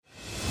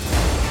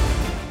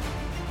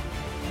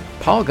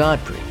Paul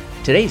Godfrey.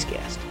 Today's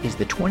guest is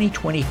the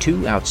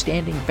 2022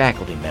 Outstanding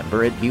Faculty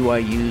Member at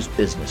BYU's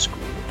Business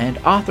School and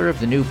author of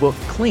the new book,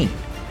 Clean: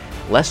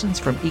 Lessons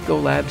from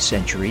Ecolab's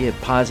Century of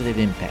Positive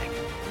Impact,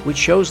 which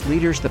shows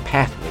leaders the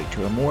pathway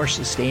to a more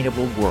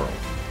sustainable world.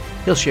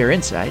 He'll share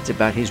insights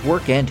about his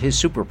work and his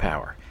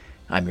superpower.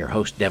 I'm your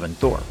host, Devin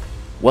Thorpe.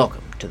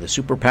 Welcome to the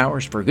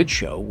Superpowers for Good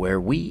show, where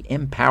we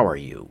empower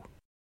you.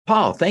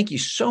 Paul, thank you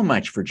so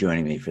much for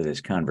joining me for this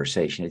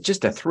conversation. It's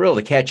just a thrill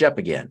to catch up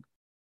again.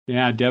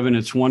 Yeah, Devin,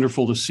 it's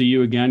wonderful to see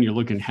you again. You're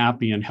looking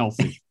happy and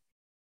healthy.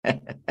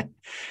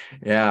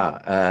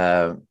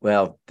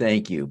 Well,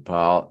 thank you,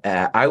 Paul.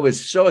 I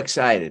was so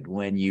excited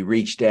when you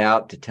reached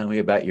out to tell me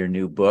about your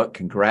new book.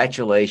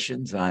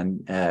 Congratulations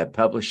on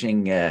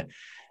publishing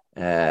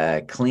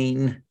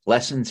Clean: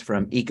 Lessons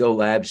from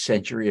Ecolab's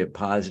Century of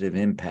Positive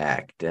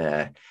Impact.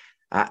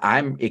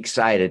 I'm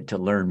excited to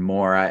learn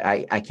more.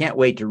 I can't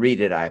wait to read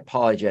it. I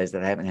apologize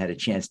that I haven't had a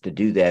chance to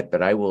do that,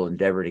 but I will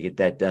endeavor to get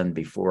that done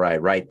before I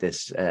write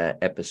this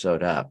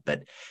episode up.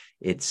 But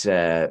it's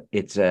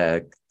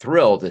a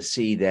thrill to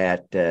see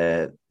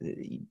that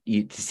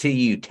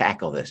you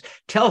tackle this.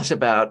 Tell us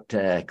about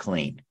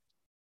Clean.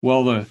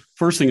 Well, the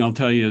first thing I'll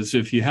tell you is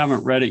if you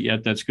haven't read it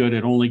yet, that's good.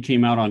 It only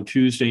came out on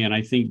Tuesday, and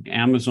I think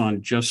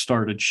Amazon just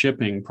started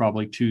shipping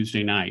probably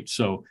Tuesday night.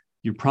 So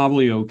you're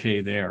probably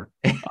okay there.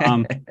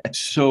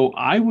 So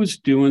I was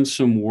doing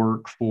some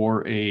work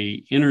for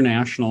a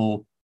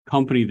international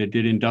company that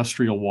did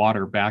industrial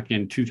water back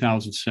in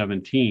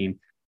 2017,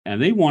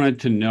 and they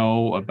wanted to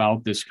know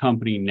about this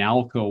company,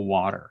 Nalco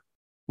Water,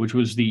 which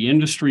was the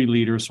industry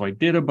leader. So I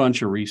did a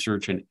bunch of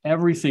research, and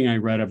everything I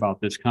read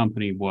about this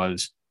company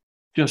was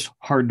just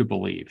hard to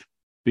believe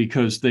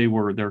because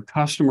their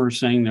customers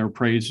sang their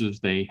praises.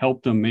 They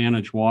helped them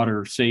manage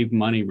water, save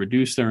money,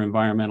 reduce their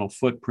environmental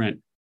footprint,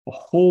 a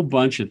whole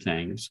bunch of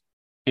things.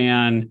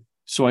 And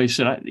so I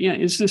said,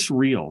 is this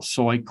real?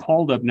 So I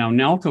called up. Now,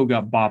 Nalco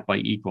got bought by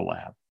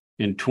Ecolab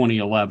in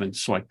 2011.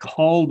 So I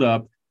called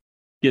up,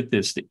 get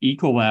this, the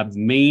Ecolab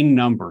main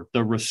number,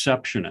 the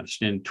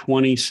receptionist in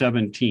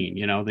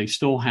 2017. They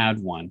still had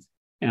one.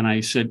 And I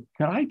said,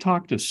 could I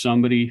talk to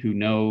somebody who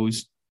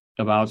knows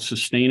about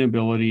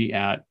sustainability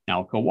at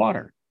Nalco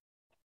Water?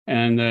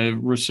 And the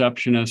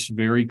receptionist,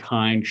 very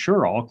kind,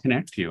 sure, I'll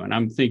connect you. And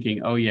I'm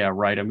thinking, oh, yeah,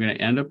 right. I'm going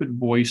to end up at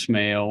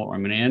voicemail, or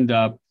I'm going to end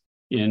up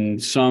in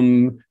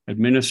some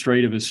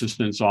administrative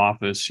assistant's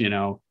office, and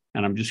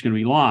I'm just going to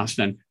be lost.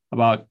 And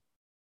about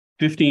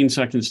 15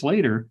 seconds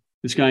later,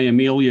 this guy,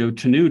 Emilio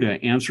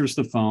Tenuta, answers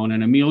the phone.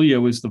 And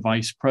Emilio is the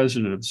vice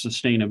president of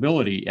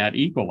sustainability at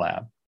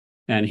Ecolab.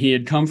 And he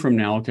had come from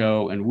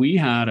Nalco, and we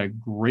had a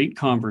great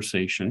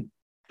conversation,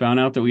 found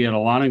out that we had a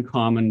lot in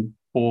common,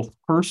 both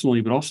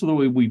personally, but also the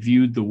way we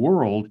viewed the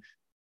world.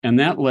 And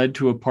that led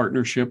to a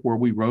partnership where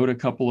we wrote a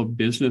couple of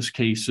business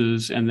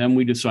cases. And then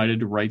we decided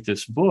to write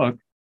this book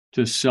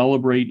to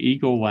celebrate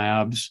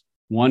Ecolab's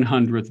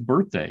 100th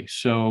birthday.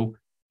 So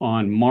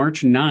on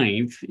March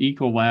 9th,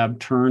 Ecolab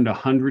turned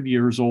 100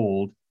 years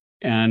old.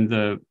 And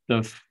the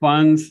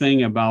fun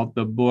thing about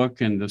the book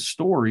and the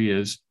story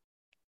is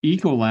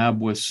Ecolab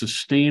was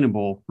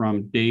sustainable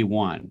from day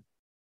one.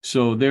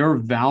 So their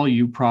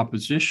value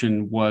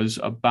proposition was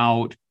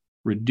about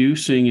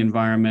reducing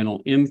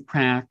environmental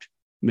impact,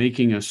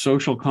 making a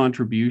social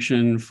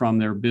contribution from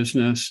their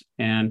business.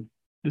 And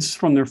this is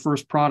from their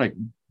first product,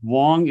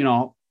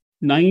 long,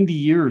 90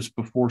 years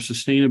before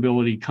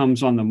sustainability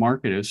comes on the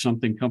market as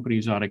something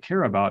companies ought to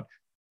care about.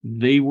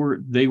 They were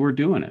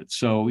doing it.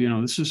 So,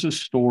 this is a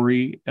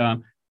story,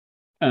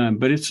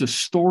 but it's a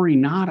story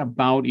not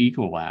about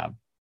Ecolab.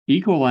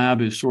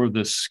 Ecolab is sort of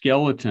the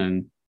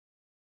skeleton,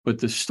 but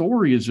the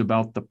story is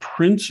about the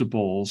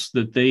principles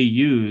that they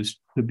used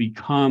to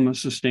become a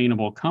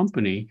sustainable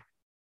company.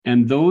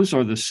 And those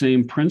are the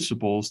same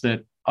principles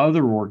that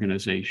other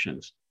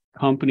organizations,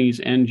 companies,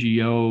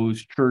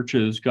 NGOs,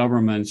 churches,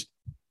 governments,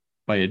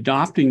 by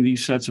adopting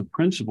these sets of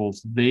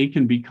principles, they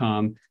can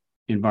become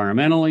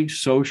environmentally,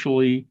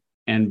 socially,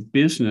 and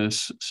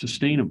business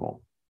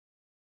sustainable.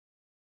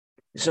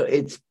 So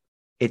it's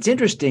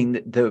interesting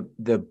that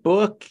the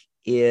book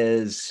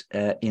is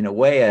in a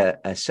way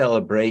a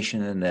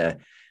celebration and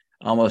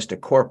almost a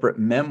corporate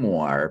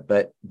memoir,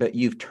 but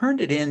you've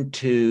turned it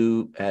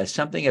into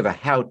something of a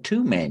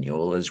how-to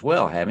manual as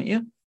well, haven't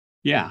you?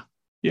 Yeah.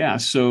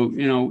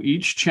 So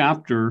each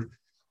chapter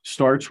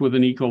starts with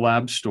an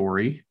Ecolab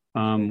story.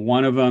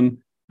 One of them,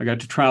 I got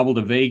to travel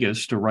to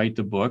Vegas to write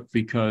the book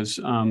because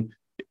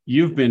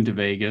you've been to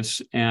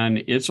Vegas,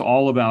 and it's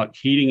all about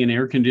heating and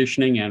air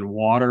conditioning and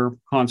water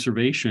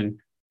conservation.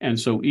 And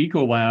so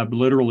Ecolab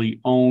literally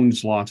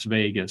owns Las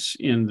Vegas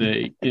in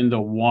the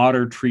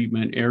water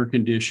treatment, air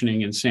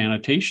conditioning, and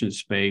sanitation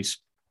space.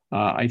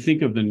 I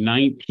think of the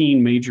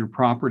 19 major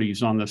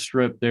properties on the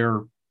Strip,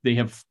 they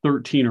have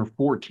 13 or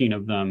 14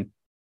 of them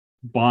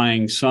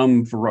buying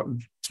some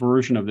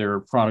version of their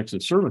products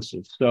and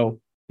services.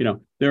 So,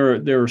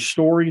 there are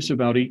stories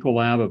about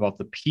Ecolab, about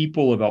the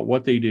people, about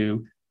what they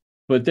do,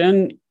 but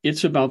then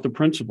it's about the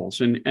principles.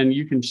 And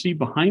you can see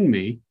behind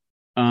me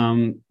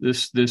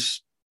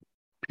this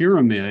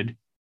pyramid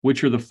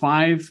which are the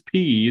 5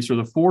 Ps or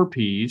the 4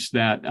 Ps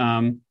that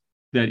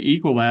that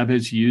Ecolab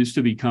has used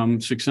to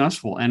become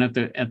successful. And at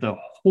the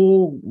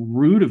whole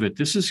root of it,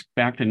 this is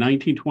back to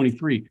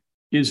 1923,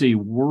 is a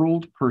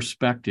world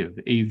perspective,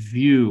 a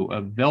view,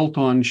 a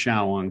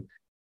Weltanschauung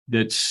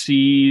that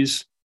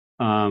sees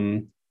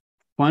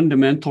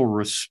fundamental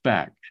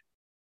respect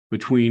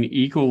between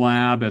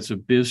Ecolab as a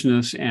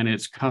business and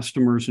its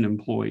customers and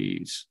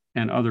employees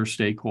and other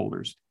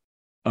stakeholders.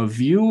 A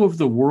view of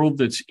the world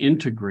that's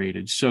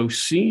integrated. So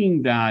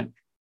seeing that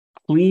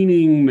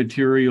cleaning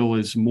material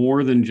is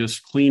more than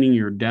just cleaning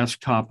your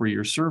desktop or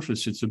your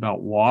surface. It's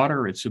about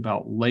water, it's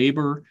about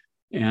labor.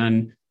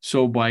 And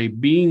so by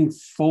being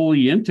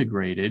fully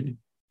integrated,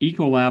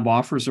 Ecolab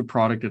offers a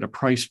product at a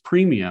price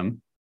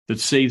premium that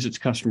saves its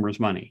customers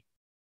money.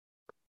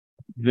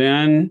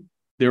 Then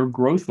they're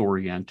growth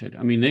oriented.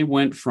 I mean, they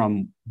went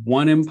from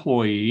 1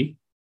 employee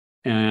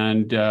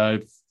and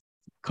a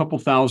couple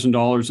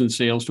 $1,000s in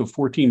sales to a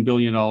 $14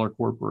 billion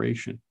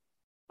corporation.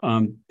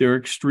 They're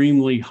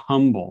extremely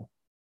humble.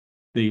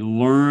 They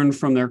learn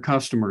from their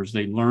customers.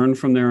 They learn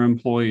from their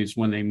employees.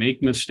 When they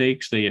make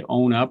mistakes, they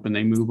own up and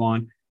they move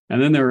on.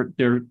 And then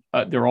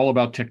they're all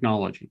about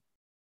technology,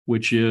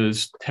 which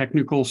is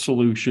technical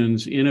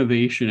solutions.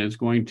 Innovation is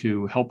going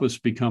to help us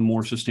become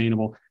more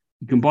sustainable.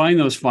 You combine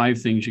those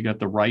 5 things, you got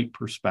the right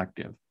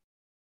perspective.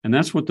 And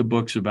that's what the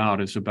book's about.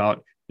 It's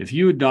about, if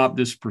you adopt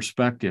this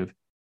perspective,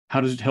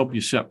 how does it help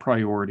you set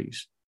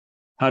priorities?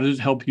 How does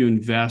it help you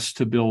invest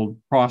to build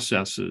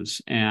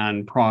processes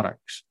and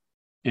products?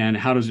 And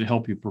how does it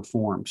help you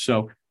perform?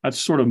 So that's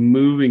sort of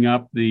moving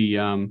up the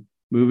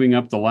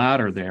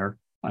ladder there.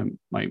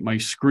 My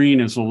screen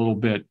is a little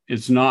bit,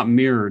 it's not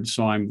mirrored,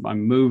 so I'm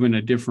moving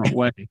a different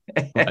way.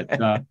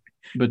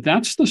 But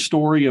that's the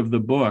story of the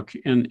book.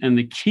 And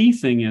the key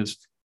thing is,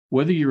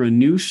 whether you're a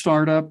new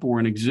startup or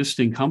an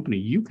existing company,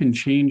 you can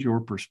change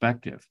your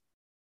perspective.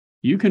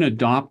 You can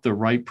adopt the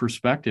right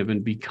perspective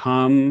and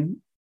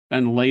become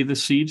and lay the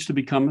seeds to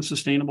become a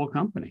sustainable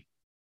company.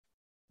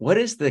 What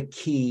is the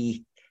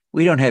key?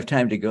 We don't have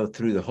time to go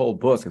through the whole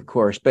book, of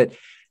course, but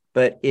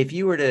if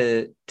you were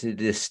to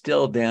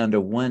distill down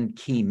to one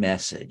key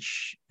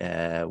message,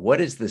 what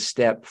is the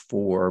step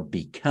for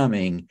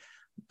becoming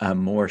a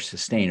more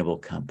sustainable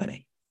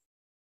company?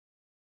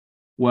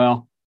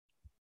 Well,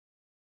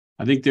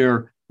 I think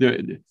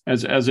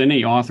as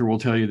any author will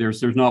tell you,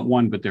 there's not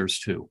one, but there's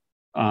 2.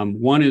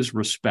 One is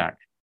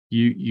respect.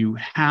 You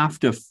have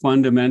to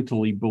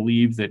fundamentally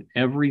believe that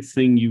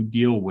everything you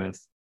deal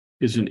with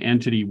is an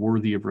entity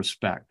worthy of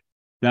respect.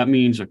 That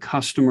means a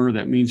customer,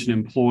 that means an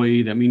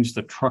employee, that means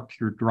the truck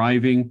you're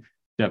driving,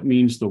 that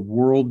means the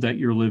world that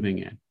you're living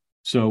in.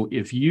 So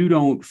if you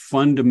don't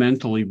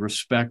fundamentally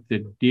respect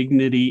the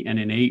dignity and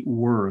innate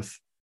worth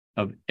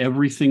of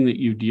everything that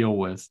you deal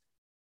with,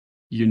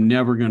 you're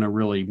never going to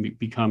really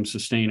become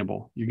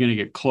sustainable. You're going to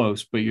get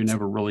close, but you're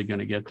never really going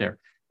to get there.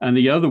 And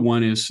the other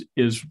one is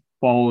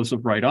follows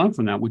up right on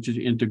from that, which is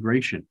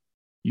integration.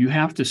 You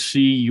have to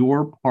see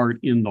your part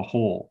in the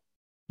whole.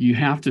 You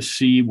have to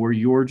see where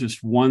you're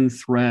just one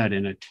thread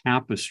in a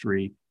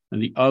tapestry and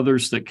the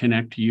others that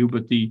connect to you,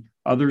 but the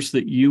others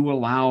that you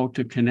allow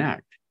to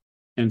connect.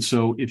 And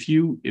so if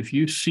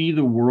you see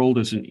the world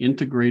as an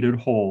integrated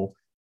whole,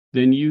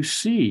 then you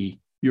see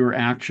your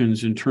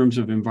actions in terms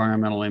of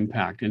environmental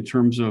impact, in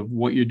terms of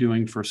what you're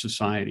doing for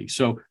society.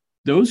 So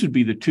those would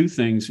be the 2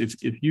 things.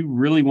 If you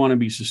really want to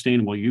be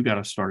sustainable, you got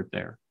to start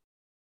there.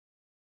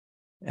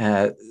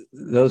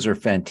 Those are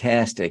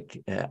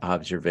fantastic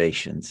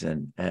observations.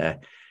 And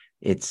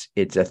it's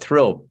a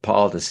thrill,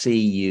 Paul, to see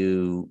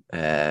you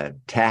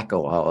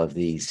tackle all of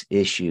these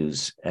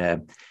issues.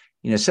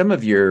 Some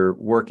of your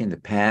work in the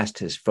past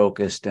has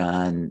focused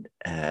on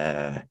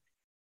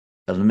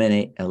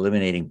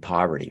eliminating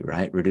poverty,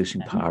 right?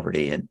 Reducing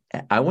poverty. And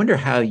I wonder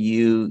how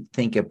you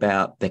think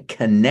about the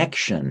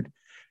connection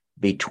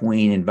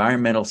between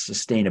environmental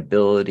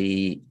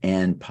sustainability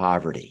and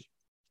poverty.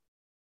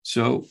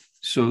 So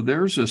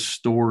there's a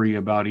story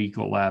about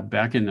Ecolab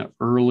back in the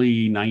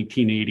early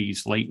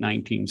 1980s, late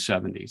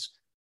 1970s.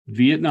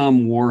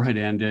 Vietnam War had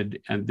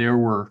ended, and there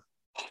were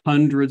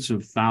hundreds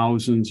of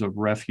thousands of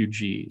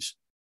refugees.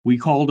 We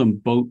called them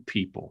boat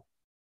people.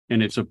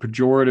 And it's a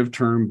pejorative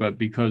term, but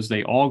because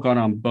they all got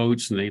on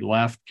boats and they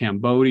left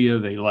Cambodia,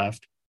 they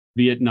left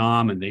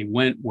Vietnam, and they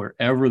went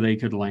wherever they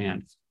could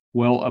land.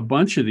 Well, a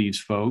bunch of these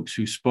folks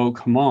who spoke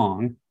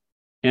Hmong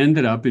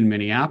ended up in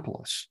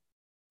Minneapolis.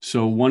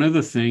 So one of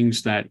the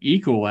things that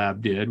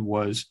Ecolab did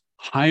was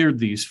hired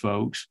these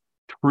folks,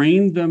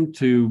 trained them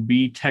to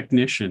be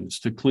technicians,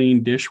 to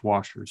clean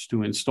dishwashers,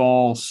 to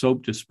install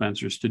soap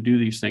dispensers, to do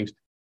these things.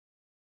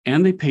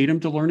 And they paid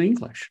them to learn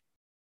English.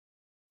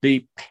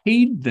 They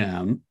paid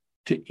them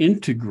to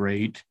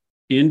integrate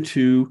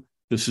into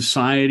the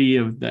society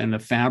and the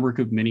fabric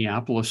of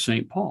Minneapolis,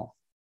 St. Paul.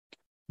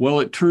 Well,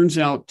 it turns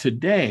out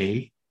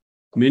today,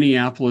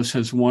 Minneapolis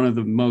has one of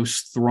the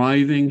most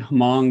thriving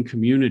Hmong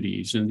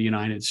communities in the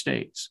United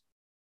States.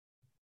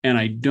 And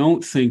I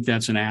don't think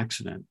that's an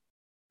accident.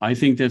 I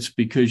think that's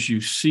because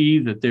you see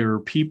that there are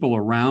people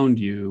around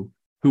you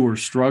who are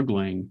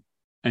struggling,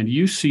 and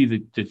you see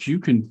that you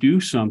can do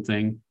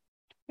something.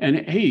 And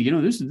hey,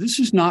 this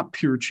is not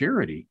pure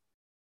charity.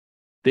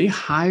 They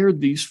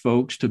hired these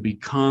folks to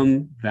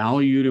become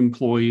valued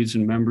employees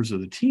and members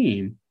of the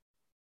team,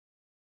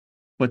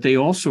 but they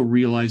also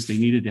realized they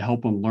needed to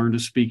help them learn to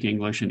speak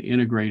English and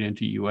integrate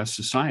into U.S.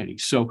 society.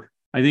 So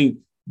I think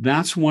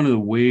that's one of the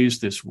ways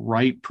this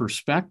right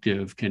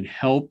perspective can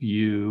help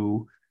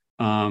you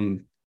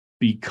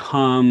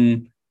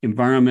become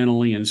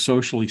environmentally and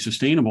socially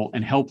sustainable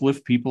and help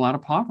lift people out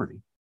of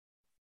poverty.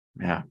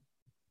 Yeah.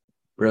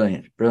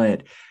 Brilliant.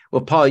 Brilliant.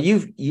 Well, Paul,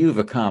 you've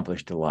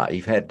accomplished a lot.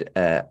 You've had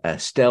a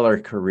stellar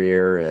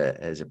career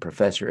as a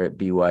professor at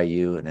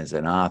BYU and as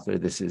an author.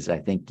 This is, I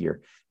think, your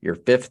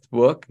fifth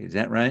book. Is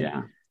that right?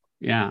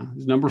 Yeah.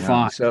 It's number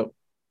 5. So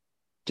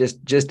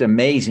just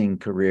amazing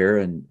career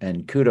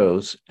and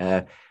kudos.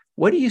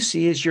 What do you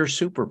see as your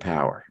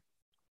superpower?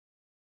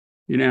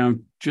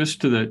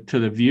 Just to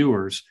the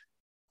viewers,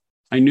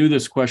 I knew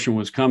this question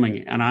was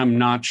coming, and I'm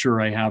not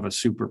sure I have a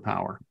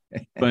superpower.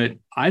 But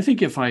I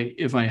think if I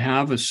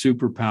have a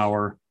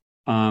superpower,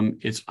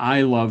 it's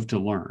I love to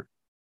learn.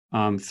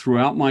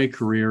 Throughout my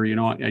career,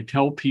 I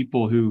tell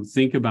people who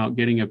think about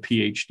getting a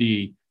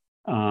PhD,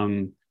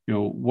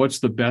 what's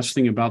the best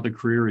thing about the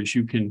career is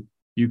you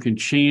can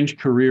change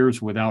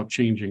careers without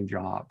changing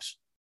jobs.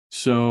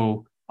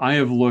 So I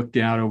have looked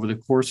at over the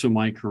course of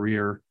my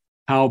career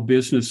how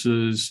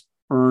businesses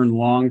earn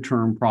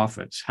long-term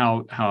profits,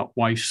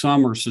 why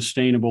some are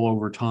sustainable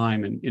over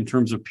time in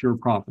terms of pure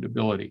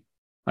profitability.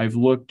 I've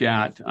looked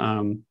at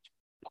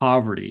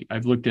poverty.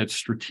 I've looked at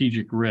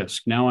strategic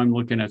risk. Now I'm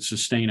looking at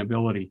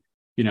sustainability.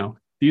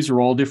 These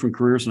are all different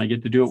careers, and I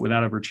get to do it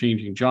without ever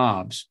changing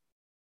jobs.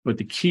 But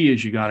the key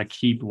is you got to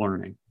keep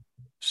learning.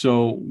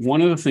 So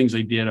one of the things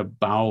I did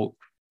about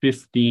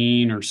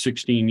 15 or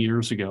 16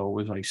 years ago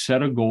was I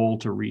set a goal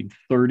to read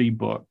 30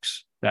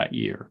 books that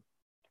year,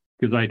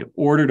 because I'd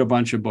ordered a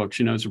bunch of books.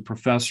 As a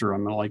professor,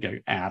 I'm like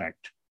an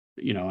addict,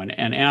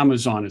 and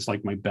Amazon is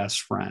like my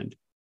best friend.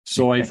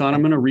 So I thought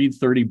I'm going to read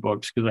 30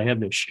 books because I had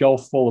this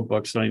shelf full of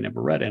books that I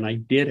never read, and I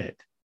did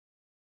it.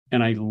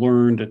 And I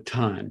learned a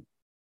ton.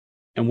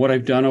 And what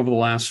I've done over the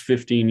last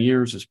 15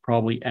 years is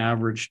probably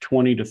average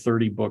 20 to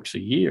 30 books a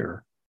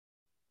year,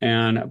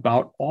 and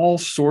about all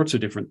sorts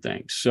of different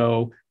things.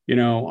 So,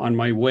 on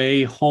my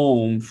way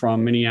home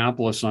from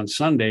Minneapolis on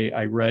Sunday,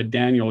 I read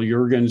Daniel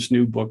Yergin's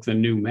new book, The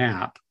New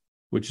Map,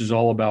 which is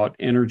all about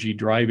energy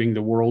driving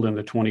the world in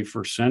the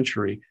 21st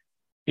century.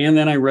 And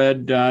then I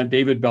read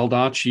David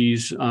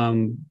Baldacci's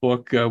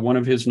book, one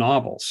of his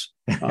novels.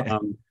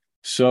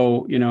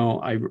 So,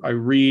 I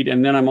read,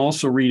 and then I'm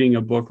also reading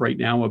a book right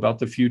now about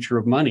the future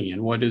of money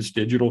and what is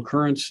digital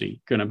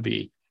currency going to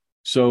be.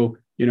 So,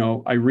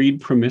 I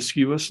read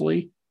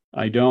promiscuously.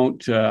 I don't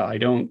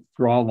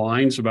draw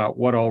lines about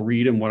what I'll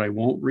read and what I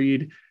won't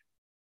read,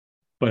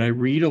 but I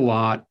read a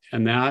lot,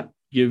 and that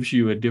gives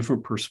you a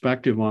different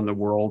perspective on the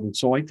world. And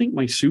so I think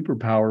my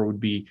superpower would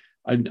be,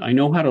 I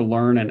know how to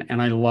learn,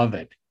 and I love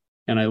it.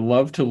 And I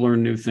love to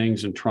learn new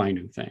things and try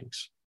new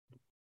things.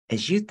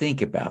 As you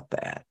think about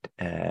that,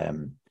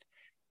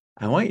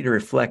 I want you to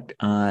reflect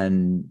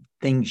on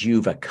things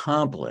you've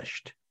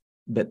accomplished,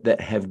 but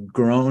that have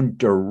grown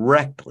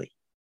directly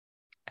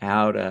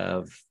out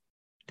of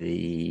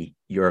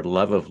your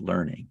love of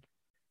learning,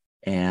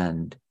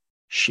 and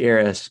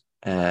share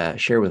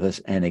with us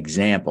an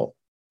example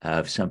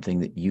of something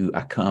that you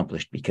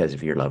accomplished because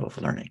of your love of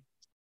learning.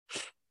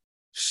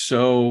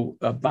 So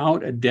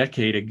about a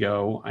decade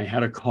ago, I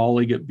had a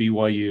colleague at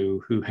BYU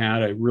who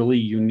had a really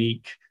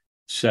unique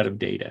set of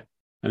data.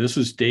 And this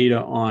was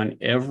data on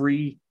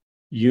every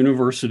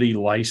university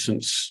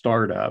licensed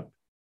startup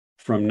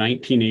from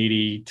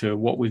 1980 to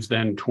what was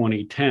then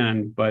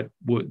 2010, but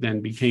what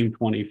then became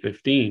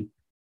 2015.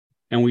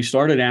 And we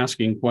started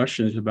asking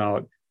questions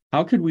about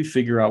how could we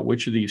figure out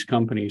which of these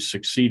companies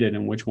succeeded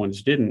and which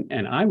ones didn't.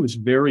 And I was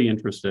very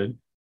interested,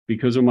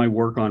 because of my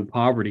work on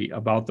poverty,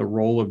 about the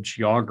role of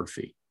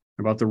geography,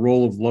 about the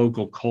role of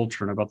local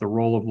culture, and about the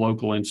role of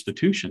local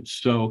institutions.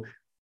 So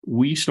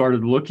we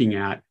started looking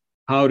at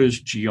how does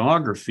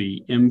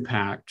geography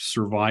impact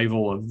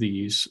survival of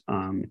these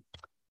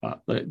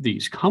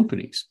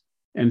companies.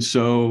 And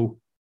so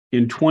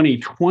in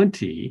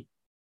 2020,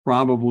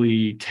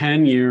 probably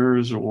 10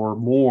 years or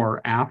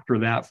more after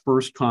that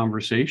first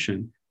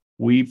conversation,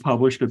 we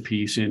published a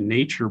piece in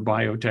Nature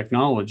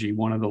Biotechnology,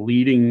 one of the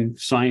leading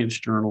science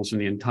journals in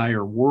the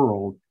entire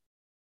world,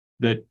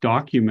 that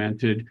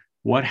documented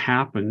what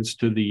happens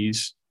to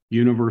these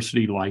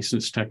university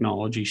licensed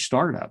technology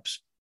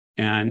startups.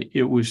 And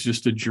it was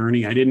just a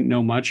journey. I didn't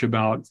know much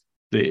about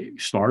the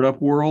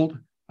startup world.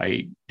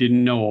 I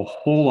didn't know a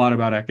whole lot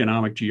about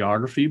economic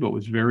geography, but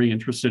was very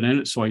interested in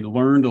it. So I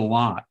learned a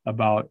lot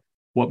about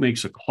what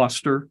makes a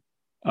cluster,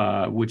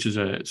 which is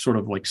a sort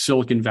of like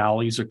Silicon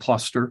Valley is a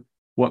cluster,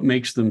 what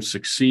makes them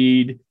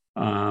succeed,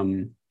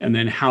 and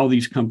then how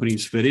these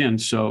companies fit in.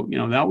 So,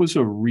 that was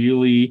a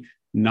really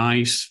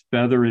nice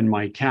feather in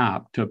my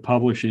cap to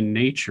publish in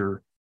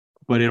Nature.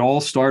 But it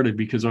all started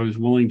because I was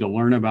willing to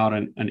learn about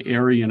an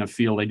area in a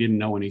field I didn't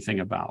know anything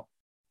about.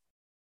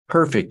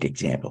 Perfect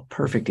example.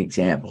 Perfect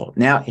example.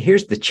 Now,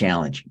 here's the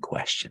challenging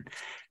question.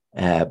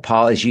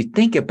 Paul, as you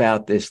think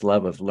about this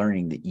love of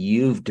learning that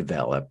you've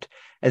developed,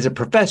 as a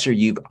professor,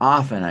 you've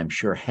often, I'm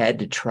sure, had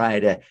to try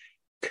to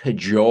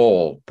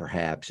cajole,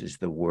 perhaps is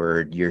the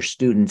word, your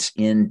students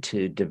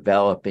into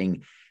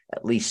developing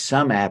at least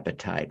some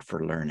appetite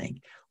for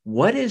learning.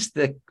 What is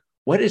the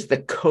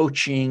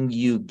coaching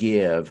you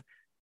give?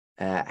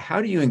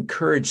 How do you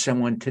encourage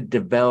someone to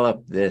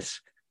develop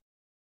this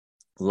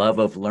love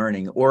of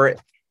learning? Or,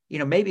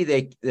 maybe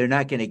they're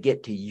not going to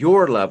get to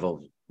your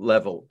level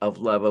of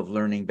love of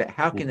learning, but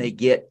how can they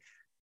get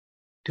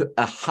to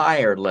a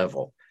higher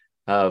level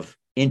of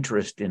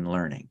interest in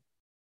learning?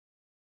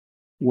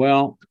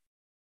 Well,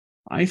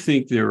 I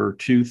think there are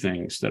two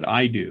things that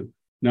I do.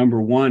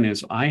 Number one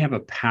is I have a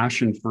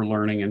passion for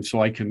learning, and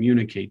so I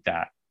communicate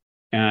that.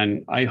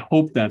 And I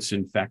hope that's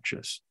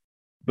infectious.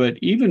 But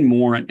even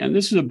more, and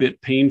this is a bit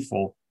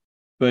painful,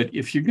 but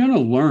if you're going to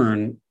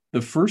learn,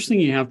 the first thing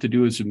you have to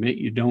do is admit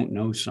you don't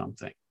know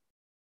something.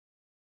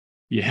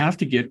 You have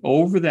to get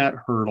over that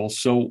hurdle.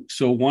 So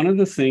one of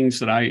the things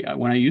that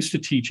when I used to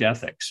teach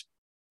ethics,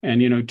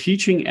 and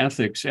teaching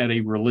ethics at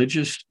a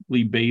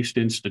religiously based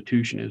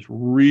institution is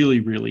really,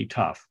 really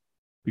tough,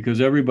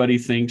 because everybody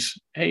thinks,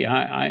 hey,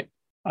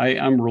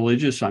 I'm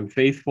religious, I'm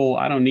faithful,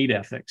 I don't need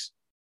ethics.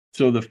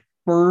 So the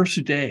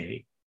first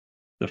day,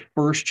 the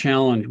first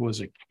challenge was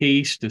a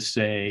case to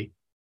say,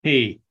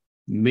 hey,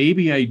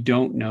 maybe I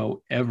don't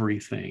know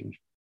everything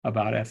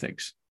about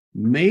ethics.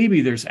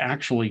 Maybe there's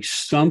actually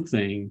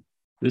something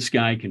this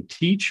guy can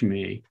teach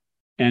me.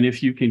 And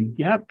if you can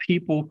get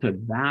people to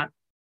that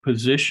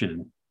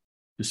position,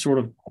 to sort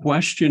of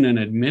question and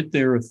admit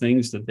there are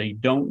things that they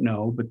don't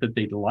know, but that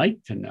they'd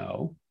like to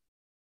know,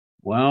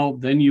 well,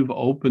 then you've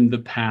opened the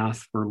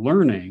path for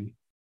learning,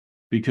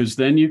 because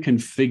then you can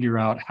figure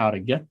out how to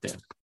get there.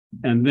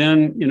 And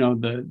then,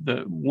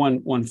 the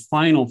one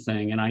final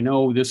thing, and I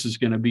know this is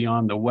going to be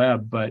on the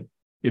web, but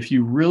if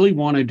you really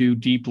want to do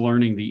deep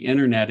learning, the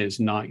internet is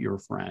not your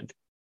friend.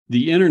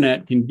 The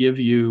internet can give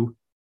you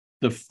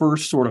the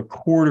first sort of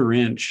quarter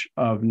inch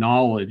of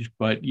knowledge,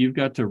 but you've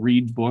got to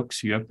read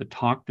books, you have to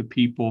talk to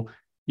people,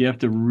 you have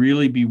to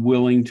really be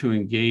willing to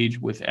engage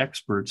with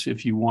experts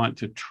if you want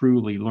to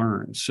truly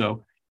learn.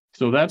 So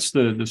that's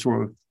the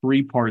sort of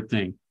three-part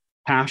thing: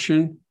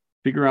 passion,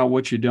 figure out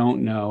what you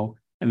don't know,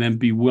 and then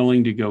be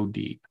willing to go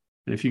deep.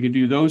 And if you can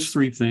do those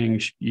three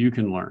things, you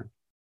can learn.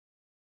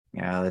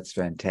 Yeah, that's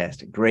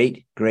fantastic.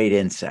 Great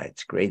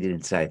insights. Great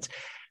insights.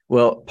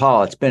 Well,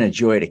 Paul, it's been a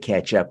joy to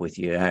catch up with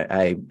you.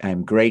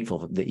 I'm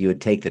grateful that you would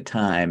take the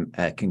time.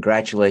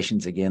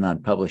 Congratulations again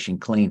on publishing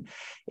Clean.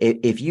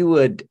 If you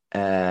would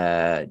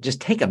just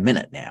take a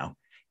minute now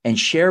and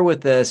share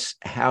with us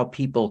how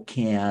people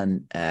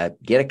can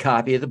get a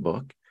copy of the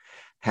book,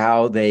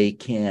 how they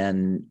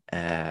can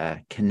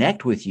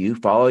connect with you,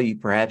 follow you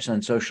perhaps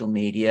on social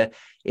media.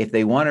 If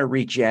they want to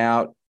reach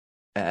out,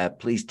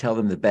 please tell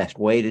them the best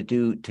way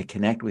to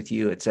connect with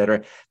you, et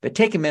cetera. But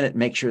take a minute and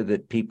make sure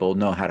that people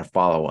know how to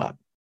follow up.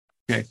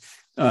 Okay.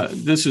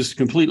 This is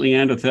completely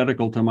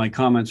antithetical to my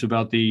comments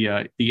about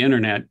the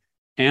internet.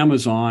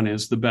 Amazon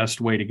is the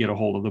best way to get a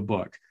hold of the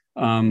book.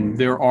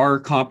 There are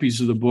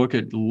copies of the book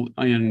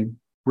in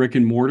brick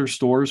and mortar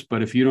stores,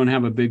 but if you don't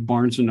have a big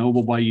Barnes &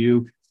 Noble by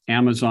you,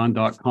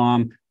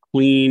 Amazon.com,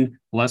 Clean,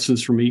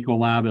 Lessons from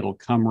Ecolab, it'll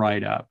come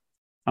right up.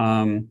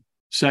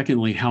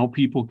 Secondly, how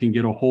people can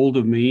get a hold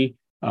of me.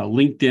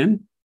 LinkedIn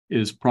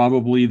is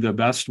probably the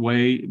best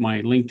way.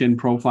 My LinkedIn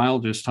profile,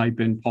 just type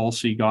in Paul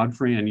C.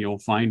 Godfrey and you'll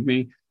find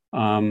me.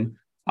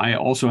 I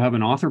also have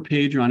an author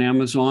page on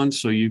Amazon,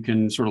 so you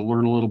can sort of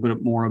learn a little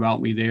bit more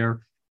about me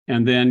there.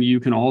 And then you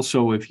can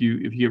also, if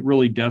you get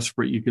really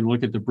desperate, you can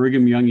look at the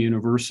Brigham Young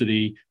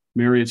University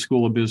Marriott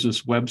School of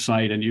Business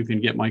website, and you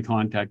can get my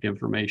contact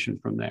information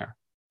from there.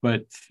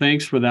 But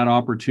thanks for that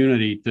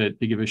opportunity to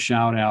give a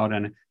shout out,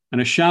 and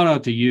a shout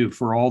out to you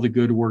for all the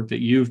good work that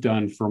you've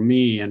done for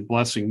me and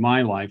blessing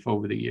my life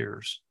over the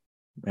years.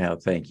 Well,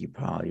 thank you,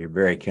 Paul. You're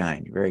very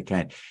kind. You're very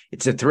kind.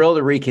 It's a thrill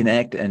to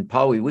reconnect. And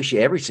Paul, we wish you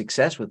every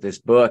success with this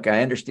book.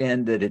 I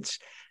understand that it's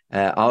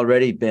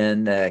already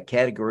been a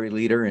category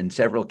leader in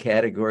several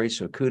categories.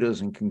 So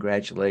kudos and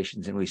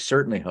congratulations. And we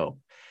certainly hope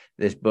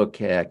this book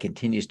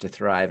continues to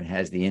thrive and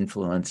has the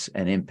influence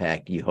and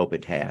impact you hope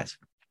it has.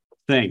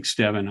 Thanks,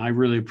 Devin. I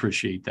really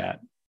appreciate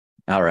that.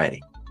 All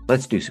righty.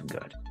 Let's do some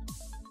good.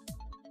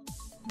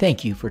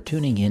 Thank you for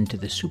tuning in to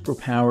the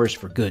Superpowers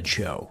for Good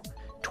show.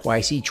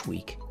 Twice each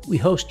week, we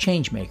host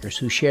changemakers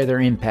who share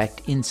their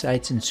impact,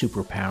 insights, and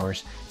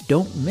superpowers.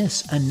 Don't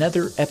miss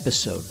another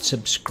episode.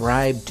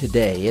 Subscribe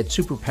today at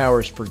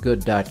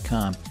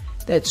superpowersforgood.com.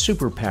 That's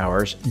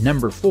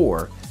superpowers,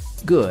 4,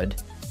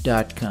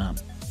 good.com.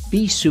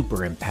 Be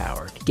super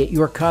empowered. Get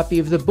your copy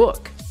of the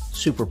book,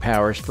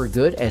 Superpowers for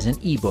Good, as an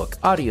ebook,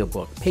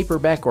 audiobook,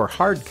 paperback, or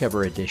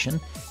hardcover edition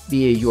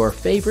via your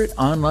favorite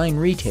online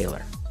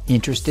retailer.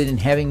 Interested in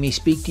having me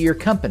speak to your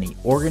company,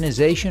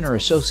 organization, or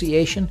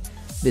association?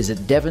 Visit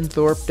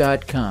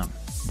devonthorpe.com.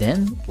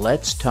 Then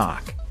let's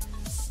talk.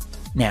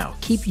 Now,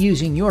 keep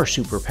using your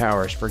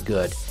superpowers for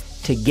good.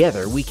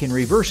 Together, we can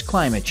reverse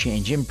climate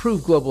change,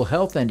 improve global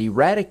health, and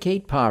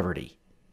eradicate poverty.